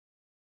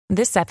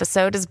This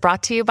episode is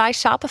brought to you by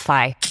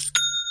Shopify.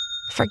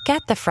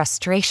 Forget the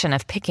frustration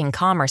of picking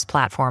commerce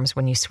platforms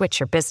when you switch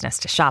your business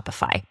to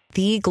Shopify,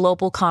 the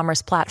global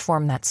commerce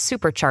platform that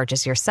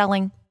supercharges your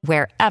selling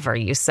wherever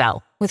you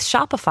sell. With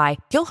Shopify,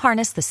 you'll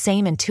harness the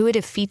same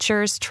intuitive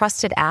features,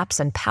 trusted apps,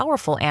 and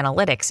powerful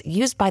analytics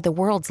used by the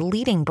world's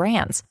leading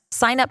brands.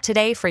 Sign up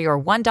today for your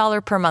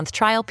 $1 per month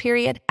trial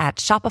period at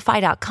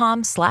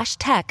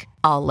shopify.com/tech,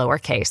 all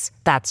lowercase.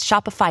 That's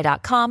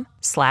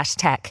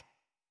shopify.com/tech.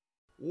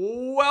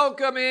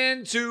 Welcome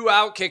into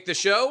Outkick the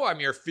Show. I'm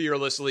your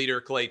fearless leader,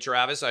 Clay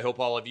Travis. I hope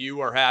all of you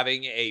are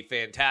having a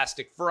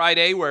fantastic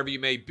Friday, wherever you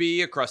may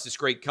be across this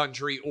great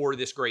country or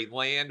this great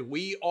land.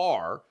 We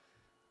are,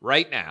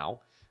 right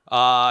now,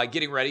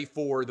 getting ready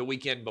for the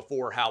weekend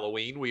before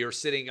Halloween. We are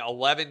sitting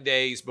 11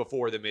 days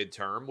before the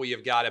midterm. We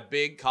have got a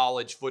big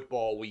college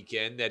football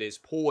weekend that is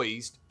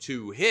poised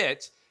to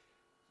hit.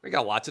 We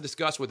got a lot to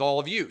discuss with all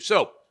of you.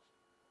 So,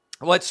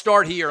 let's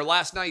start here.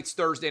 Last night's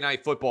Thursday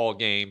night football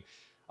game.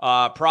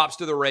 Props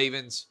to the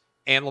Ravens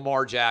and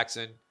Lamar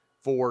Jackson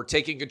for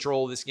taking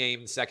control of this game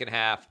in the second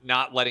half,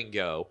 not letting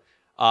go.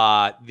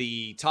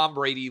 The Tom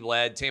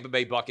Brady-led Tampa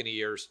Bay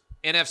Buccaneers,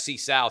 NFC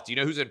South. Do you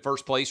know who's in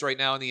first place right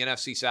now in the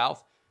NFC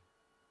South?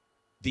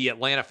 The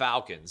Atlanta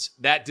Falcons.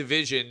 That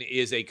division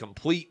is a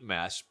complete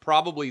mess,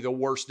 probably the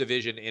worst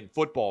division in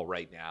football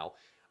right now.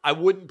 I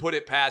wouldn't put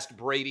it past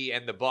Brady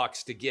and the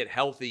Bucs to get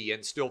healthy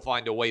and still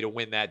find a way to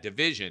win that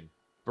division.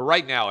 But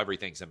right now,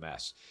 everything's a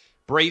mess.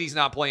 Brady's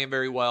not playing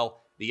very well.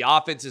 The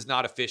offense is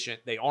not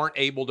efficient. They aren't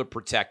able to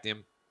protect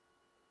him.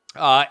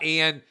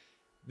 And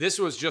this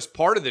was just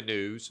part of the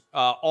news.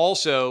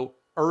 Also,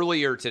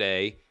 earlier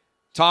today,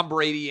 Tom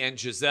Brady and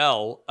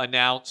Giselle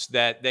announced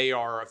that they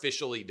are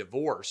officially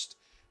divorced.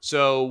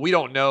 So we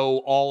don't know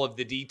all of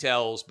the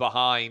details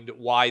behind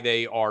why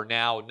they are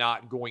now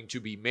not going to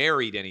be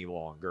married any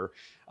longer.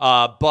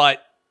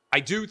 But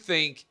I do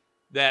think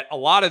that a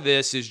lot of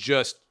this is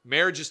just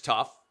marriage is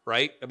tough.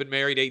 Right? I've been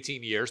married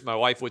 18 years. My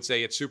wife would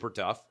say it's super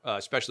tough,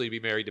 especially to be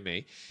married to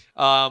me.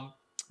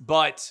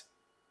 But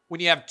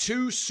when you have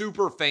two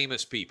super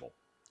famous people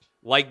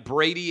like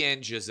Brady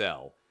and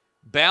Giselle,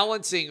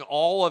 balancing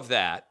all of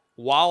that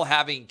while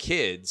having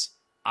kids,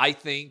 I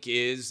think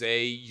is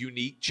a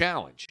unique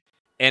challenge.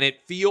 And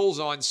it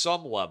feels on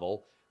some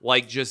level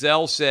like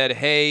Giselle said,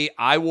 hey,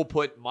 I will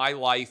put my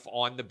life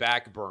on the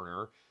back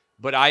burner,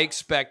 but I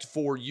expect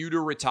for you to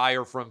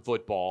retire from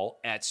football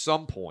at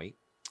some point.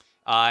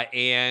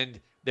 And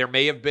there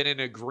may have been an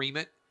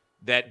agreement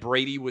that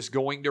Brady was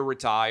going to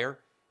retire.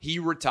 He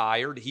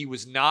retired. He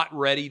was not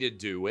ready to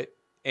do it.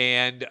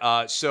 And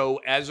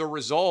so as a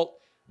result,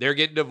 they're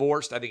getting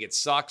divorced. I think it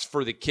sucks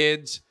for the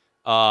kids.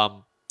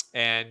 And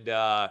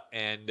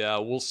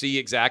we'll see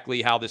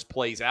exactly how this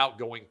plays out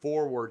going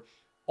forward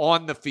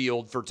on the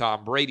field for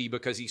Tom Brady,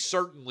 because he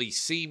certainly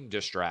seemed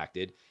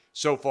distracted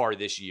so far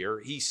this year.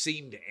 He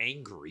seemed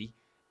angry,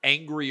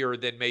 angrier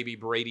than maybe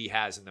Brady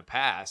has in the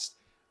past.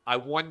 I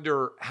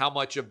wonder how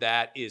much of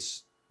that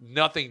is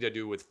nothing to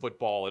do with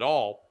football at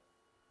all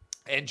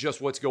and just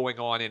what's going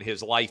on in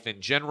his life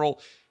in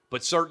general.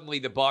 But certainly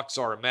the Bucs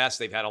are a mess.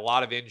 They've had a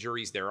lot of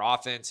injuries. Their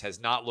offense has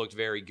not looked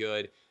very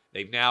good.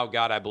 They've now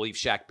got, I believe,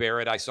 Shaq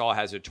Barrett, I saw,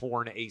 has a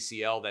torn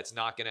ACL. That's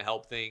not going to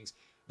help things.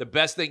 The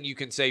best thing you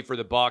can say for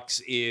the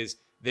Bucs is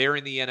they're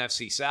in the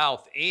NFC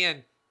South,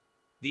 and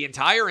the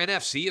entire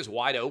NFC is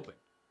wide open.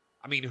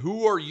 I mean,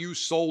 who are you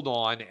sold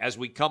on as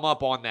we come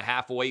up on the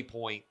halfway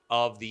point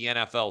of the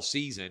NFL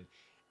season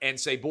and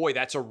say, boy,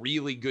 that's a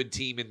really good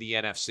team in the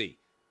NFC?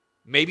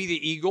 Maybe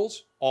the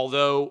Eagles,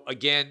 although,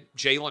 again,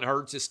 Jalen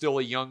Hurts is still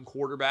a young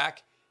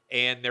quarterback,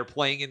 and they're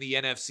playing in the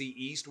NFC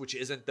East, which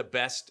isn't the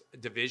best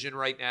division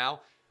right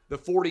now. The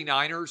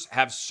 49ers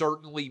have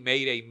certainly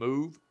made a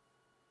move.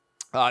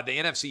 The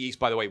NFC East,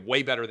 by the way,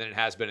 way better than it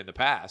has been in the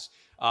past.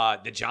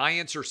 The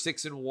Giants are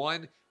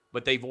 6-1,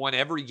 but they've won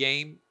every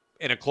game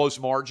in a close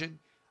margin.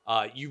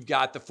 You've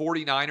got the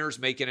 49ers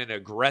making an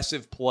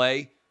aggressive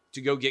play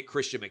to go get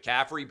Christian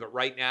McCaffrey, but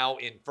right now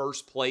in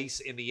first place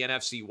in the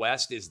NFC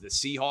West is the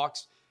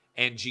Seahawks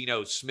and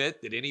Geno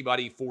Smith. Did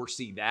anybody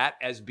foresee that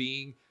as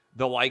being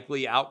the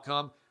likely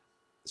outcome?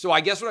 So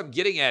I guess what I'm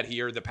getting at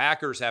here, the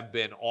Packers have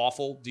been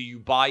awful. Do you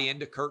buy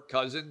into Kirk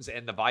Cousins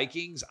and the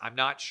Vikings? I'm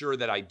not sure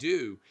that I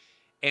do.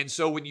 And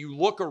so when you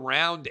look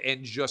around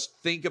and just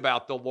think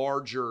about the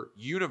larger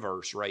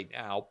universe right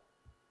now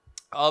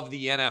of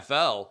the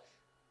NFL,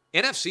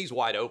 NFC's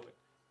wide open.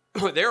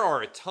 There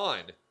are a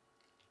ton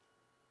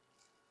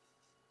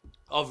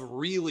of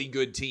really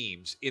good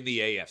teams in the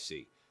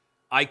AFC.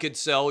 I could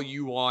sell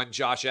you on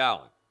Josh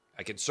Allen.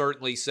 I can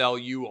certainly sell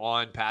you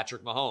on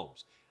Patrick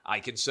Mahomes. I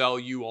can sell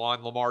you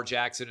on Lamar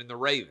Jackson and the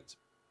Ravens.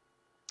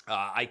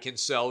 I can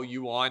sell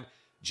you on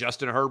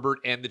Justin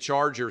Herbert and the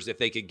Chargers if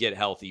they could get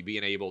healthy,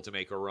 being able to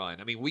make a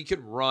run. I mean, we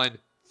could run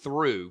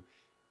through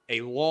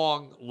a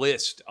long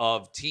list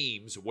of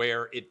teams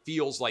where it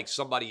feels like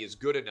somebody is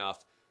good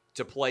enough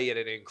to play at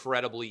an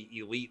incredibly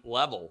elite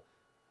level.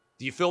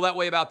 Do you feel that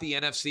way about the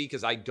NFC?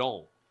 Because I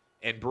don't.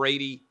 And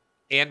Brady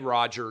and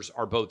Rodgers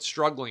are both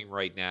struggling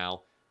right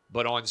now.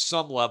 But on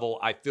some level,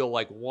 I feel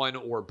like one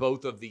or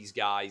both of these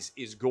guys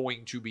is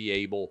going to be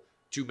able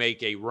to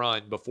make a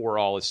run before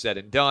all is said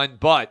and done.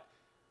 But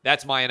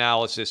that's my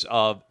analysis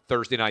of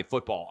Thursday Night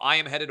Football. I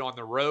am headed on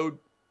the road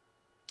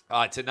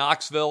to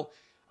Knoxville.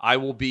 I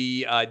will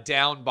be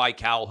down by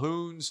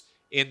Calhoun's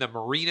in the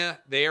marina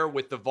there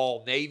with the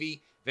Vol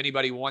Navy. If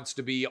anybody wants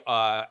to be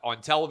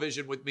on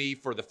television with me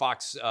for the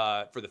Fox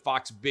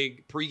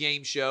Big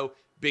pregame show,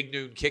 Big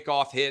Noon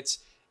kickoff hits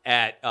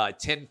at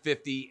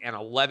 10:50 and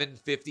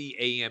 11:50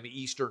 a.m.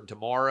 Eastern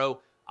tomorrow.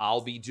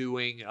 I'll be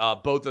doing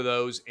both of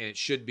those, and it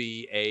should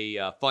be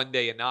a fun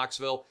day in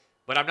Knoxville.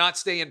 But I'm not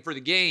staying for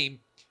the game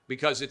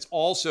because it's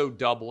also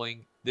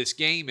doubling. This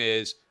game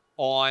is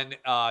on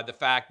the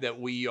fact that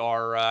we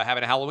are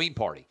having a Halloween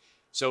party.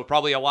 So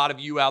probably a lot of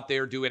you out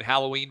there doing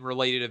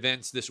Halloween-related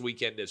events this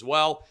weekend as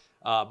well.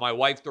 My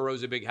wife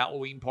throws a big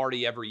Halloween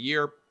party every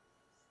year.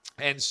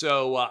 And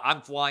so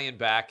I'm flying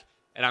back,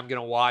 and I'm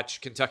going to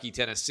watch Kentucky,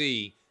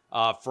 Tennessee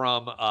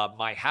from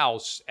my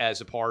house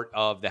as a part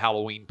of the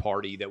Halloween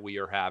party that we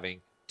are having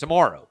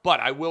tomorrow.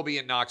 But I will be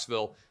in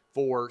Knoxville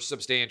for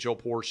substantial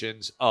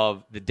portions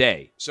of the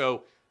day.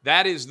 So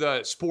that is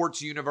the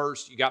sports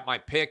universe. You got my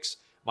picks.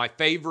 My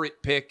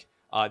favorite pick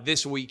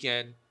this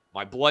weekend,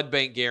 my blood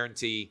bank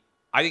guarantee,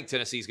 I think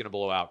Tennessee is going to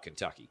blow out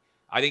Kentucky.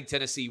 I think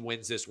Tennessee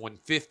wins this one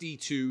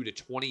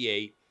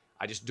 52-28.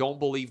 I just don't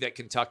believe that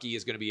Kentucky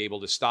is going to be able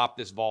to stop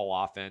this Vol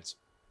offense.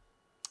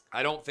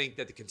 I don't think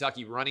that the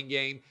Kentucky running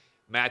game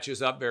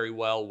matches up very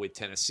well with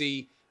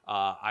Tennessee.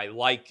 I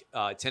like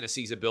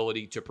Tennessee's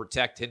ability to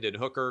protect Hendon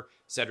Hooker.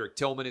 Cedric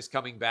Tillman is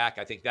coming back.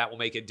 I think that will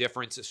make a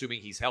difference, assuming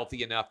he's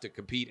healthy enough to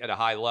compete at a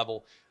high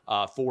level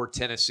for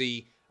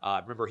Tennessee.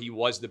 Remember, he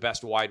was the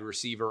best wide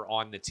receiver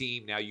on the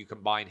team. Now you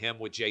combine him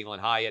with Jalen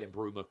Hyatt and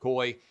Brew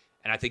McCoy,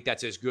 and I think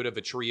that's as good of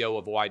a trio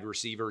of wide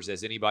receivers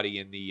as anybody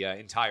in the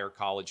entire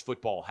college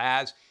football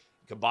has.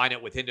 Combine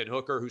it with Hendon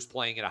Hooker, who's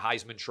playing at a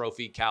Heisman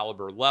Trophy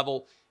caliber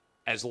level.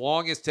 As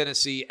long as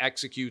Tennessee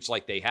executes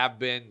like they have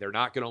been, they're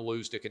not going to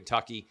lose to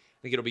Kentucky.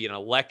 I think it'll be an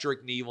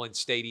electric Neyland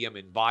Stadium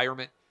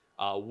environment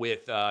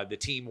with the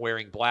team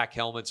wearing black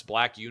helmets,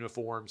 black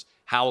uniforms,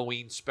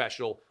 Halloween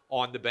special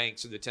on the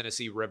banks of the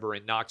Tennessee River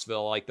in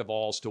Knoxville. I like the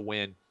Vols to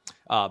win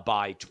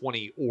by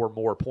 20 or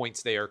more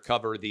points there,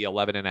 cover the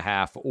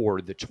 11.5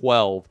 or the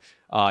 12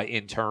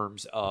 in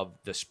terms of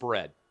the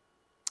spread.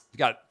 We've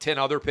got 10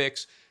 other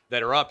picks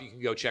that are up. You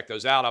can go check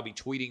those out. I'll be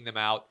tweeting them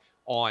out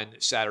on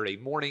Saturday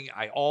morning.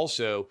 I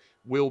also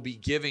will be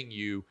giving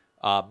you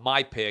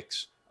my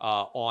picks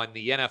on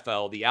the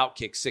NFL, the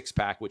Outkick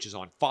six-pack, which is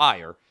on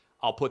fire.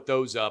 I'll put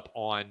those up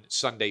on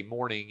Sunday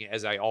morning,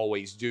 as I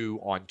always do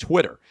on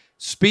Twitter.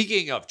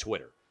 Speaking of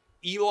Twitter,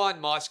 Elon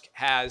Musk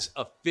has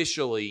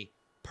officially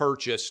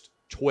purchased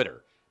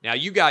Twitter. Now,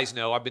 you guys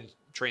know I've been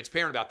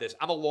transparent about this.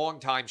 I'm a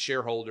longtime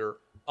shareholder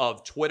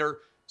of Twitter,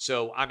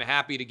 so I'm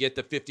happy to get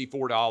the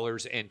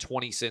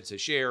 $54.20 a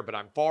share, but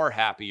I'm far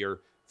happier,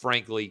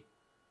 frankly,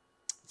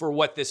 for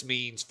what this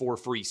means for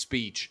free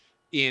speech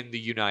in the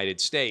United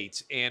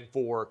States and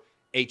for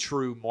a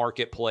true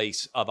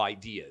marketplace of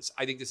ideas.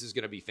 I think this is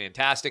going to be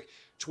fantastic.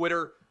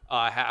 Twitter,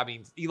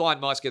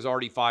 Elon Musk has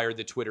already fired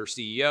the Twitter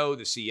CEO,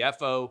 the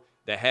CFO,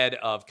 the head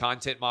of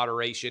content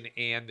moderation,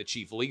 and the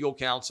chief legal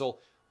counsel.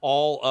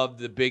 All of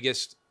the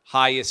biggest,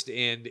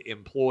 highest-end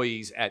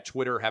employees at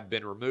Twitter have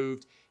been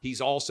removed.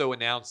 He's also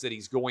announced that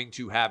he's going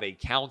to have a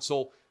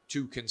council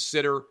to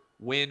consider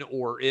when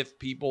or if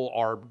people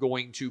are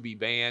going to be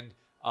banned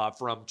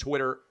from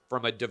Twitter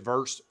from a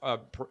diverse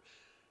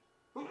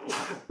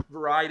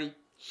variety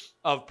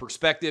of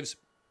perspectives.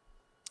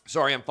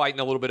 Sorry, I'm fighting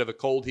a little bit of a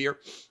cold here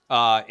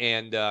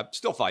and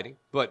still fighting,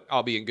 but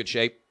I'll be in good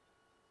shape.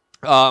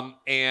 I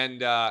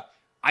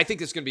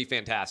think it's going to be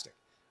fantastic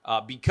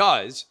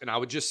because, and I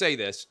would just say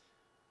this,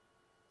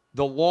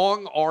 the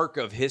long arc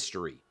of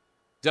history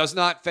does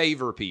not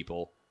favor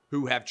people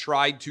who have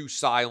tried to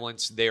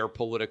silence their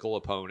political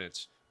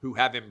opponents, who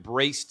have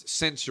embraced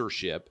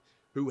censorship,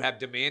 who have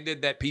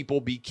demanded that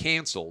people be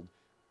canceled.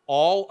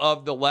 All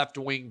of the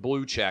left-wing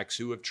blue checks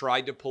who have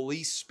tried to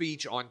police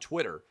speech on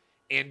Twitter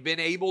and been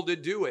able to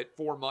do it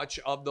for much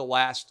of the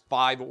last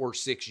 5 or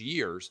 6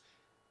 years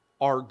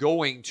are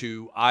going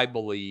to, I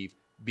believe,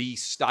 be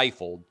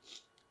stifled.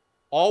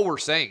 All we're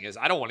saying is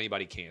I don't want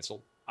anybody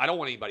canceled. I don't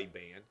want anybody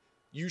banned.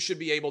 You should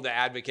be able to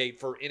advocate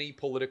for any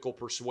political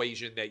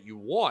persuasion that you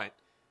want,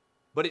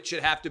 but it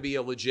should have to be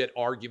a legit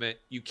argument.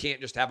 You can't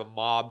just have a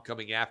mob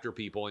coming after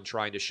people and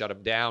trying to shut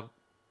them down.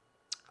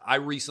 I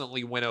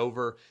recently went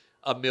over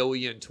 1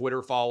 million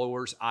Twitter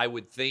followers. I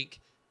would think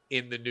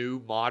in the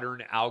new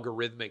modern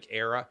algorithmic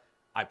era,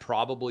 I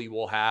probably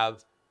will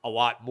have a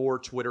lot more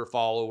Twitter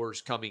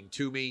followers coming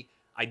to me.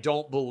 I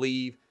don't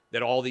believe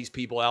that all these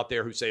people out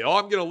there who say,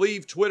 I'm going to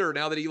leave Twitter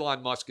now that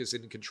Elon Musk is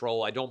in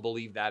control, I don't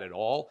believe that at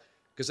all,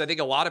 because I think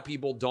a lot of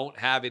people don't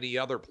have any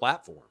other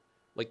platform.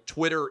 Like,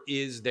 Twitter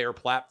is their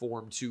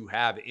platform to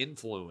have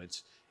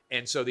influence.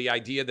 And so the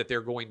idea that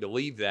they're going to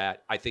leave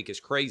that, I think, is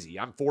crazy.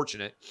 I'm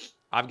fortunate.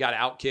 I've got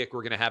Outkick.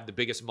 We're going to have the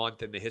biggest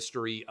month in the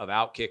history of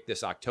Outkick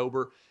this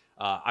October.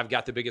 I've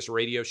got the biggest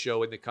radio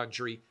show in the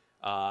country.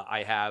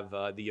 I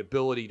have the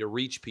ability to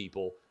reach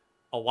people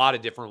a lot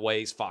of different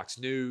ways. Fox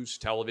News,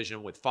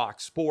 television with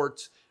Fox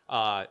Sports.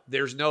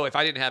 If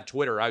I didn't have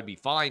Twitter, I'd be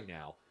fine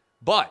now.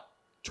 But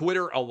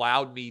Twitter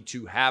allowed me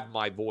to have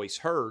my voice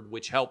heard,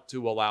 which helped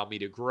to allow me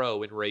to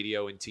grow in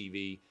radio and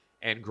TV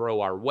and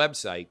grow our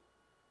website.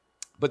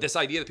 But this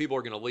idea that people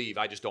are going to leave,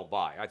 I just don't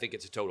buy. I think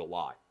it's a total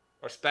lie.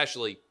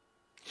 Especially,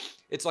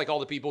 it's like all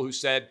the people who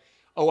said,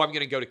 oh, I'm going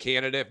to go to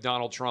Canada if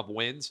Donald Trump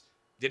wins.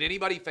 Did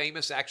anybody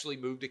famous actually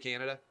move to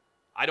Canada?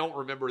 I don't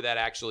remember that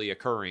actually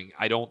occurring.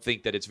 I don't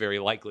think that it's very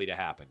likely to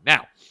happen.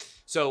 Now,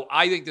 so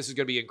I think this is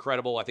going to be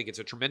incredible. I think it's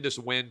a tremendous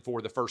win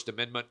for the First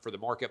Amendment, for the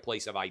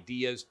marketplace of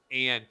ideas,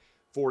 and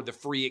for the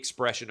free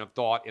expression of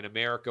thought in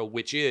America,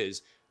 which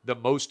is the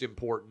most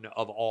important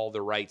of all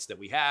the rights that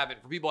we have.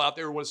 And for people out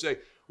there who want to say,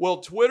 well,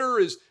 Twitter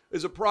is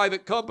a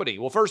private company.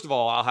 Well, first of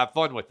all, I'll have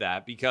fun with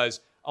that, because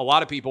a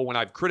lot of people, when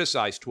I've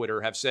criticized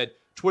Twitter, have said,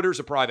 Twitter's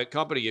a private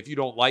company. If you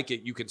don't like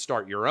it, you can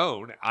start your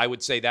own. I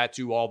would say that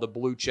to all the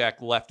blue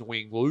check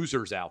left-wing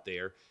losers out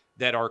there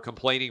that are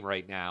complaining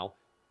right now.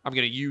 I'm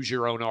going to use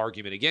your own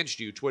argument against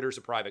you. Twitter's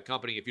a private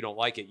company. If you don't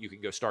like it, you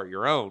can go start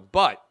your own.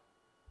 But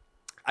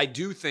I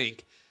do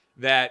think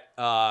that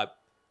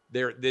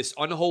this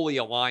unholy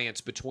alliance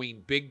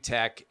between big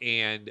tech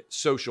and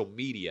social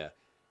media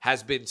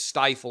has been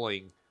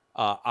stifling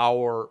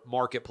our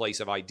marketplace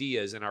of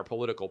ideas and our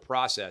political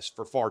process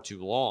for far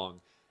too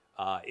long.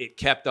 It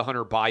kept the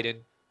Hunter Biden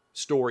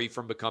story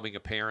from becoming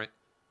apparent.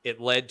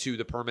 It led to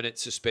the permanent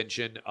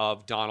suspension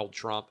of Donald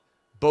Trump.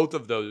 Both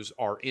of those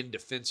are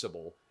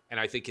indefensible, and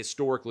I think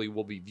historically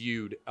will be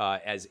viewed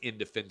as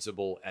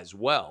indefensible as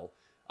well.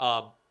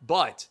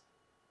 But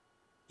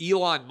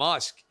Elon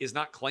Musk is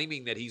not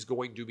claiming that he's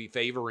going to be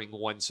favoring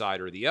one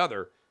side or the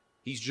other.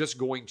 He's just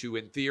going to,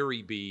 in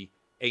theory, be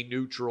a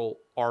neutral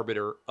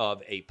arbiter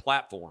of a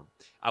platform.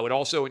 I would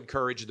also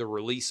encourage the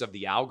release of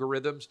the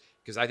algorithms,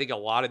 because I think a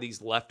lot of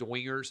these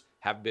left-wingers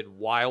have been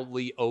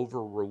wildly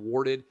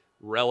over-rewarded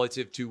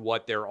relative to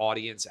what their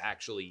audience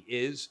actually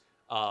is.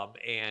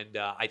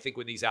 I think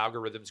when these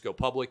algorithms go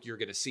public, you're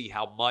going to see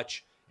how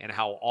much and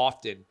how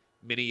often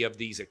many of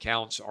these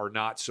accounts are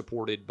not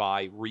supported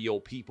by real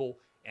people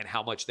and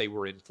how much they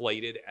were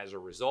inflated as a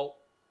result.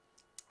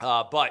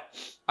 But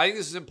I think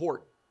this is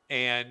important.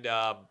 And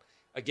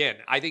again,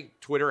 I think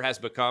Twitter has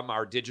become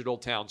our digital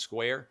town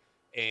square.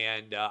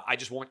 And I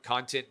just want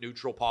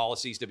content-neutral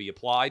policies to be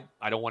applied.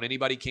 I don't want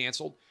anybody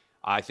canceled.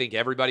 I think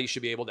everybody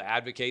should be able to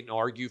advocate and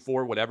argue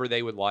for whatever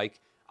they would like.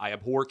 I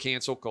abhor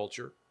cancel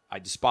culture. I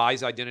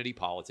despise identity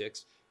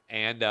politics.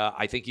 And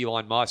I think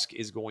Elon Musk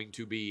is going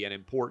to be an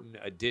important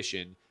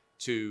addition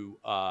to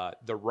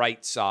the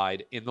right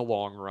side in the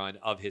long run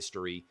of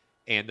history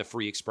and the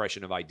free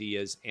expression of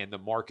ideas and the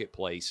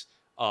marketplace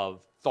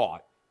of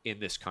thought in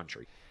this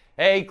country.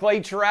 Hey, Clay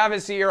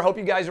Travis here. Hope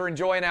you guys are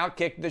enjoying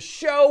Outkick. The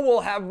show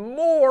will have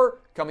more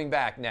coming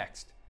back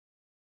next.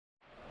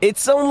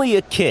 It's only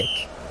a kick,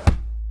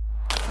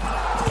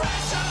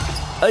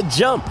 a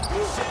jump,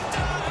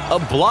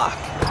 a block.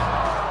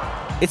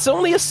 It's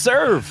only a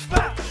serve.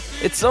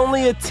 It's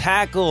only a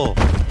tackle,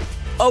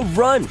 a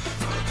run.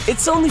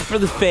 It's only for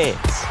the fans.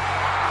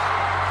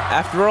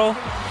 After all,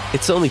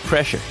 it's only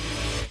pressure.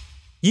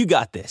 You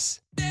got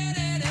this.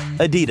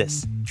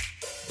 Adidas.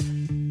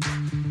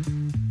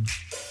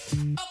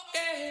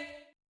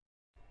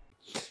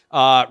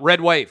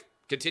 Red Wave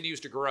continues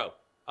to grow,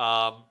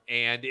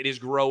 and it is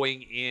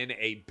growing in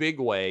a big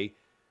way.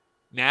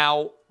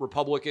 Now,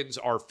 Republicans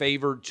are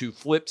favored to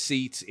flip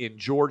seats in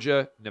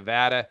Georgia,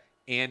 Nevada,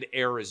 and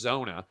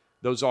Arizona.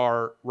 Those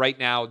are right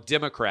now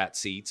Democrat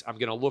seats. I'm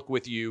going to look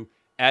with you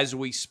as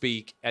we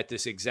speak at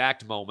this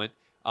exact moment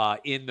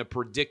in the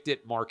predicted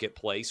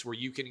marketplace where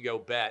you can go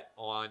bet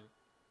on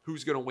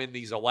who's going to win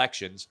these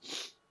elections.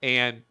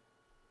 And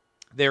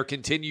there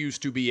continues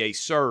to be a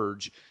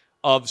surge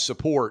of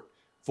support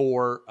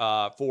for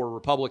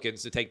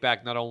Republicans to take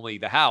back not only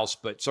the House,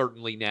 but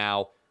certainly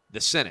now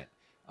the Senate.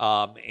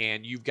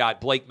 And you've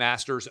got Blake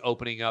Masters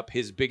opening up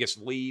his biggest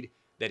lead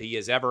that he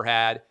has ever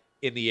had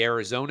in the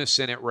Arizona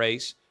Senate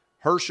race.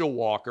 Herschel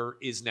Walker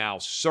is now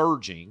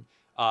surging.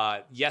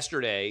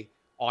 Yesterday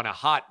on a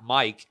hot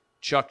mic,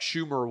 Chuck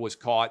Schumer was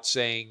caught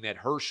saying that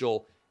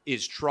Herschel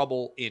is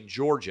trouble in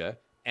Georgia,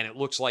 and it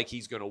looks like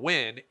he's going to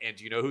win. And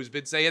do you know who's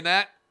been saying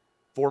that?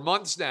 For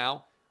months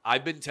now,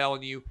 I've been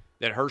telling you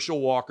that Herschel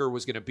Walker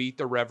was going to beat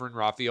the Reverend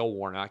Raphael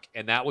Warnock,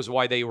 and that was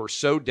why they were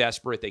so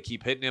desperate. They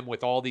keep hitting him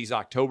with all these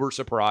October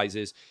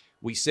surprises.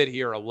 We sit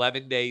here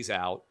 11 days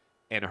out,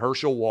 and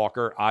Herschel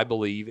Walker, I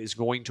believe, is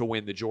going to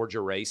win the Georgia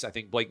race. I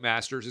think Blake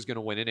Masters is going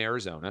to win in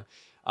Arizona.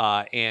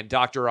 And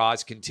Dr.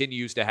 Oz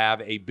continues to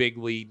have a big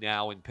lead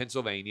now in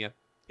Pennsylvania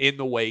in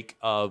the wake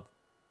of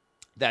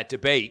that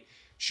debate.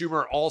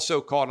 Schumer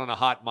also caught on a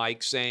hot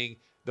mic saying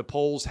the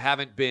polls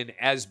haven't been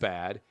as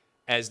bad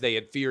as they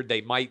had feared they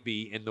might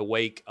be in the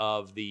wake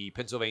of the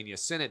Pennsylvania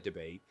Senate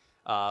debate.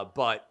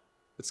 But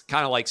it's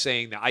kind of like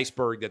saying the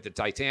iceberg that the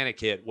Titanic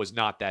hit was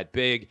not that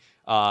big.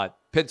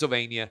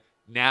 Pennsylvania,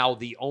 now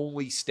the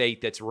only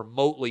state that's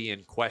remotely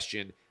in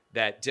question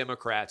that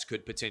Democrats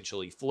could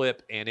potentially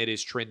flip, and it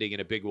is trending in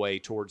a big way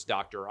towards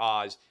Dr.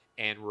 Oz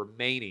and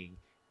remaining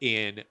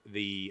in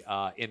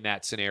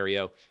that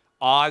scenario.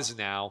 Oz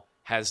now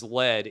has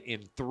led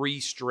in 3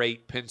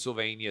 straight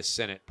Pennsylvania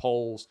Senate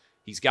polls.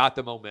 He's got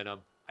the momentum.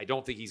 I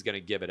don't think he's going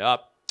to give it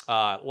up.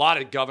 A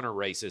lot of governor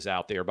races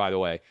out there, by the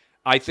way.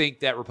 I think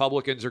that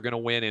Republicans are going to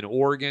win in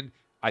Oregon.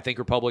 I think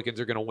Republicans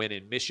are going to win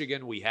in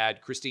Michigan. We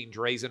had Christine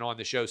Drazen on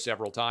the show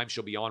several times.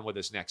 She'll be on with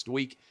us next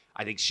week.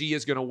 I think she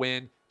is going to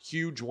win.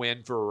 Huge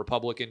win for a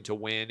Republican to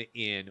win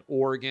in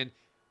Oregon.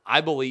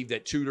 I believe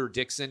that Tudor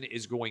Dixon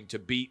is going to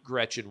beat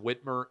Gretchen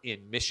Whitmer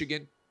in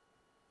Michigan.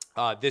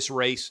 This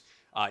race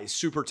is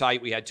super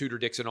tight. We had Tudor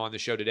Dixon on the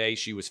show today.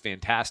 She was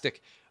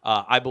fantastic.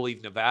 I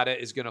believe Nevada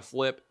is going to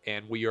flip,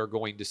 and we are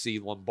going to see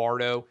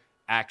Lombardo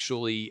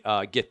actually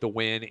get the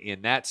win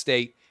in that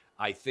state.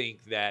 I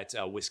think that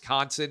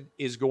Wisconsin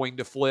is going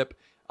to flip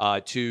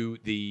to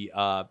the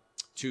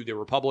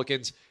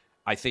Republicans.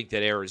 I think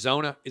that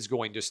Arizona is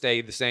going to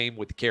stay the same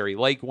with Kerry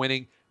Lake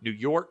winning. New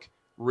York,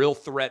 real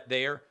threat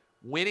there.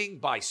 Winning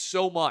by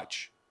so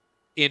much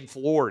in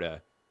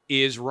Florida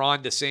is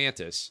Ron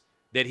DeSantis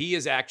that he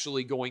is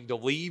actually going to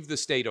leave the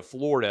state of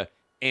Florida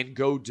and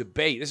go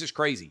debate. This is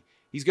crazy.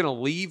 He's going to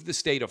leave the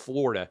state of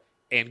Florida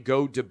and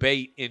go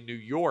debate in New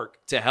York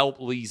to help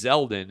Lee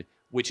Zeldin,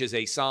 which is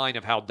a sign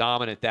of how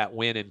dominant that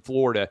win in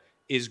Florida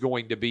is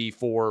going to be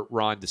for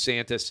Ron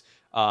DeSantis.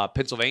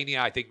 Pennsylvania,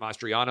 I think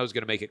Mastriano is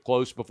going to make it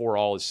close before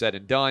all is said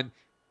and done.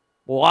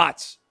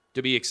 Lots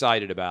to be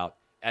excited about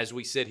as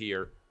we sit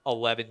here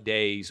 11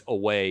 days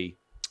away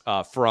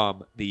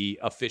from the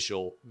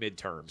official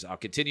midterms. I'll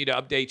continue to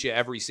update you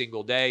every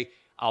single day.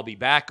 I'll be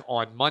back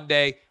on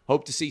Monday.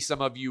 Hope to see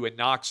some of you in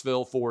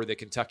Knoxville for the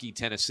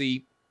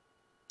Kentucky-Tennessee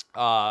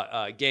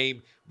game.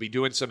 We'll be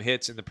doing some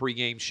hits in the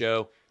pregame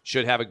show.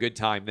 Should have a good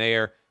time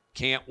there.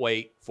 Can't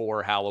wait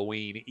for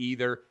Halloween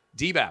either.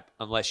 DBAP,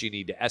 unless you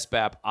need to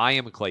SBAP. I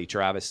am Clay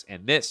Travis,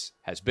 and this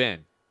has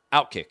been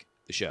Outkick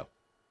the Show.